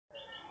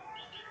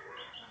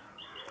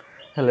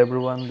Hello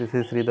everyone, this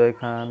is Hriday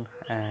Khan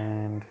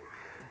and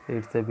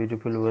it's a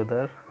beautiful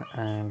weather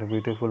and a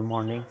beautiful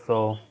morning,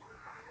 so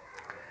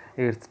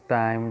it's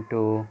time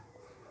to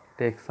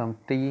take some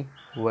tea.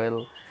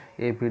 Well,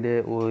 every day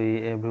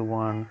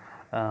everyone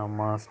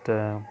must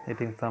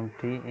eating some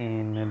tea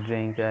in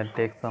drink and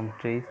take some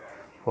tea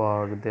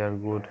for their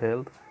good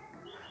health.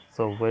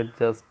 So wait,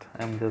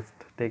 I'm just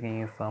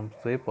taking some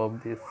sip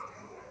of this.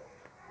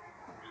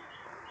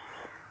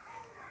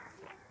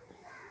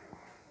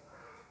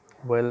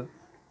 Well,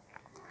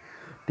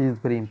 tea is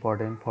very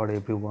important for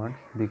everyone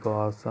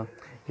because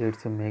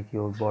it's make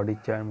your body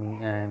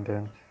charming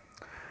and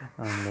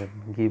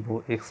give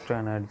you extra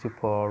energy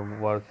for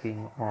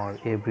working or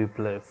every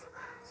place.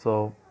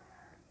 So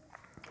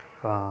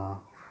uh,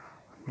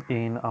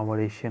 in our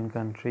Asian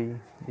country,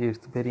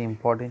 it's very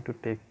important to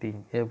take tea.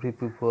 Every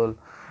people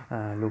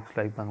looks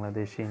like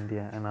Bangladesh,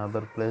 India and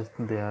other place,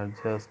 they are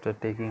just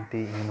taking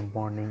tea in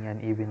morning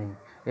and evening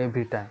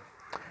every time.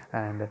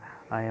 And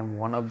I am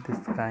one of this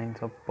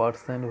kinds of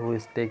person who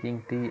is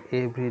taking tea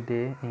every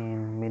day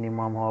in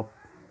minimum of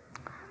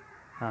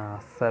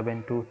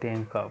 7 to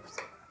 10 cups.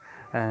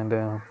 And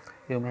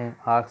you may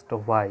ask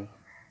why.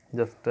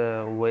 Just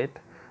wait,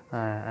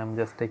 I'm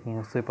just taking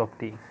a sip of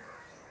tea.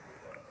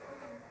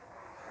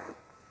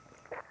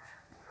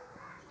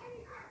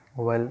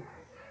 Well,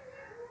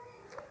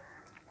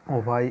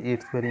 why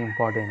it's very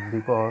important?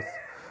 Because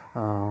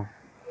uh,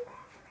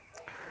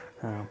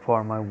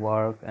 for my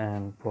work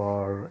and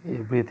for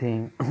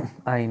everything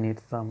I need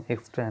some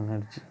extra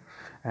energy,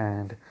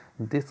 and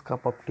this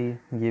cup of tea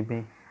give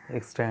me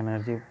extra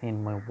energy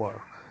in my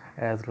work,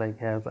 as I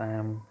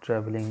am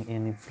traveling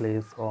any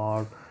place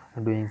or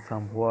doing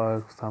some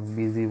work, some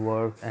busy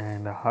work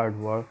and hard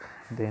work,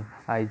 then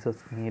I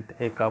just need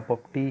a cup of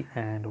tea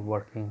and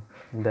working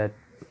that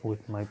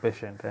with my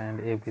patient and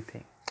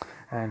everything.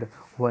 And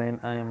when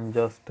I am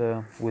just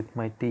with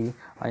my tea,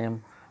 I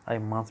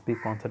must be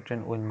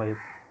concentrated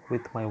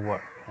with my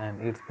work,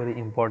 and it's very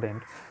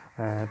important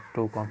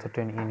to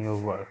concentrate in your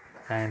work.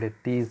 And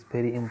tea is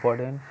very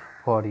important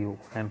for you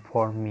and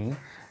for me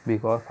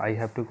because I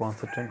have to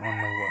concentrate on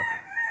my work.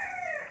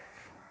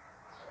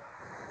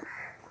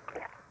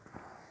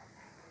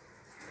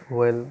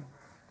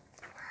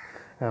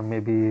 Well,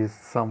 maybe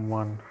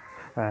someone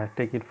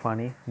take it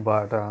funny,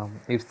 but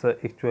it's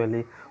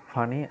actually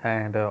funny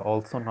and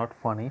also not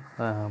funny,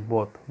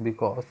 both,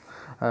 because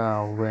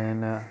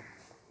when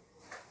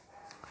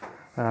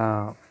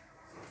uh,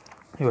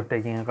 you are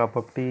taking a cup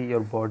of tea, your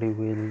body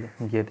will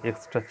get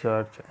extra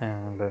charge,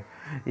 and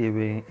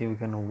you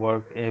can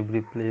work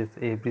every place,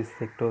 every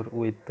sector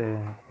with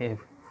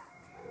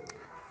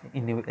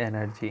new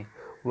energy.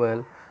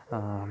 Well,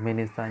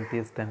 many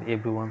scientists and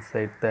everyone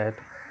said that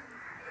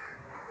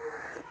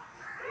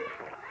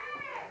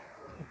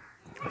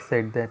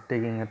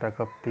taking a cup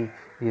of tea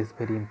is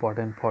very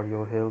important for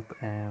your health.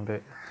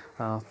 And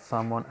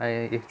someone,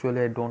 I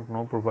don't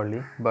know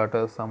properly,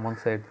 but someone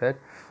said that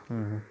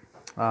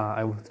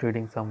I was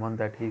reading someone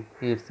that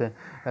it's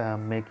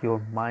make your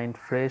mind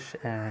fresh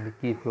and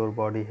keep your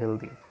body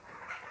healthy.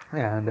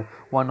 And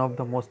one of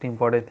the most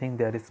important thing,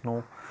 there is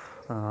no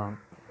uh,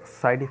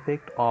 side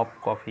effect of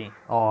coffee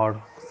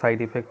or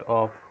side effect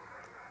of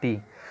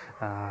tea.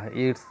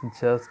 It's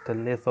just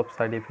less of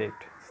side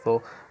effect.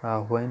 So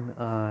when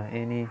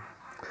any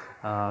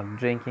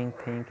drinking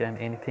thing and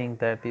anything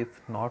that is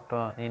not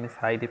any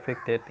side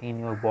effected in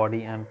your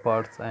body and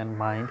parts and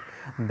mind,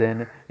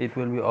 then it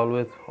will be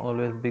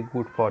always be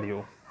good for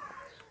you.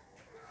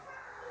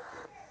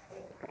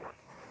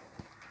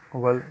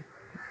 Well,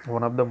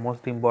 one of the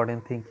most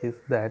important thing is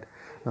that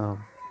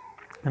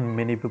and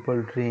many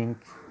people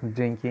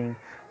drinking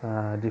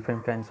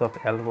different kinds of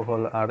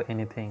alcohol or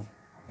anything.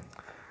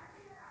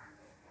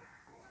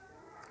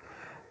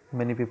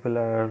 Many people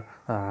are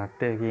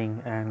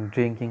taking and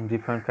drinking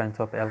different kinds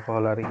of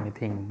alcohol or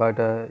anything, but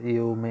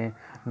you may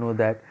know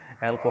that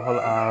alcohol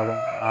or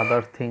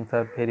other things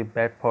are very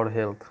bad for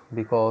health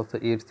because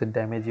it's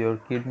damage your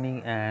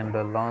kidney and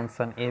lungs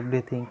and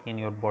everything in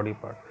your body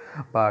part.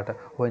 But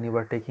when you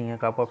are taking a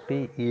cup of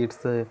tea,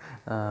 it's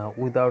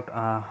without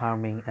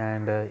harming,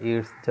 and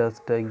it's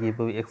just give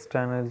you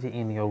extra energy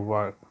in your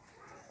work.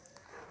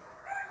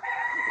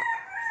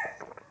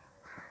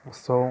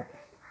 So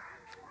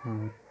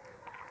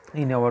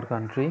in our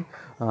country,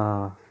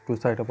 two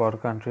sides of our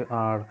country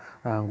are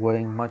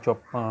going much of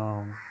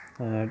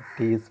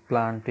teas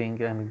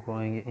planting and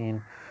growing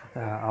in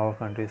our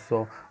country.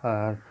 So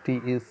tea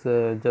is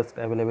just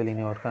available in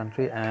our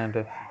country,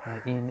 and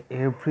in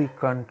every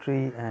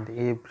country and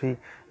every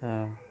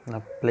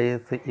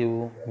place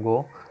you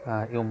go,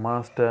 you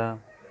must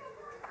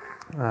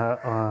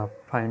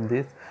find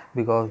this,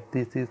 because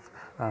this is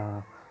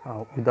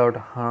without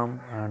harm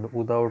and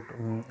without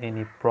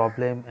any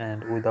problem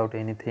and without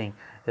anything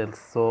else.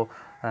 So,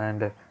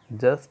 and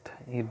just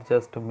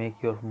make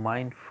your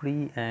mind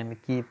free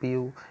and keep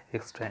you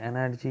extra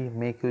energy,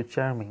 make you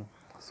charming.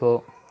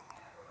 So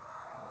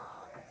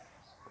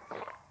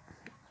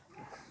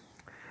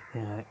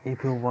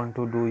if you want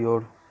to do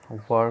your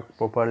work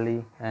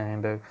properly,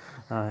 and if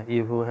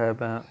you have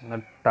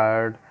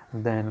tired,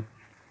 then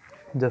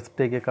just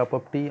take a cup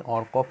of tea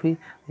or coffee.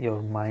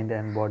 Your mind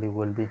and body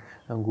will be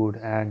good,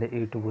 and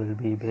it will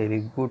be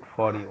very good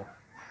for you.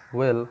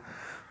 Well,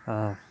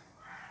 uh,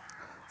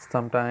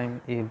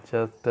 sometimes it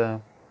just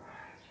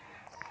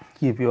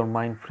keep your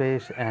mind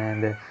fresh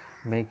and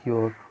make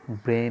your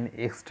brain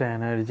extra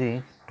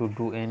energy to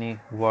do any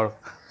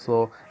work.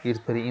 So it's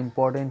very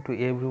important to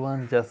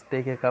everyone, just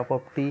take a cup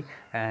of tea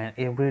and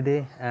every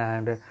day,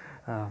 and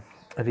uh,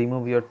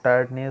 remove your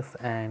tiredness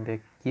and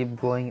keep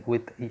going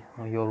with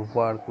your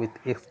work with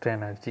extra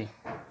energy.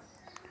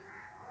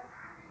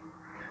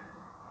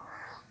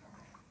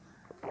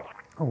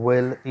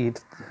 Well,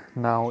 it's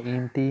now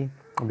empty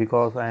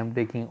because I am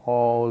taking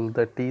all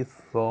the teas.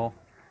 So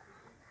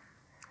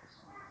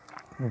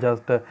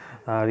just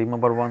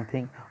remember one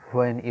thing: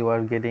 when you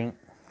are getting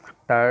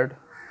tired,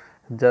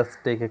 just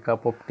take a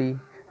cup of tea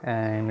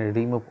and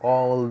remove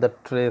all the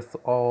stress,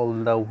 all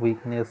the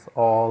weakness,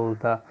 all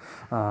the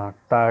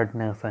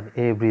tiredness and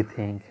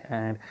everything,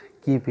 and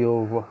keep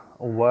your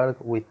work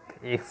with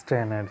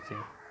extra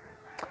energy.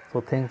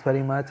 So thanks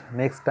very much.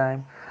 Next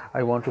time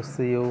I want to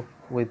see you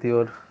with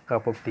your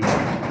cup of tea.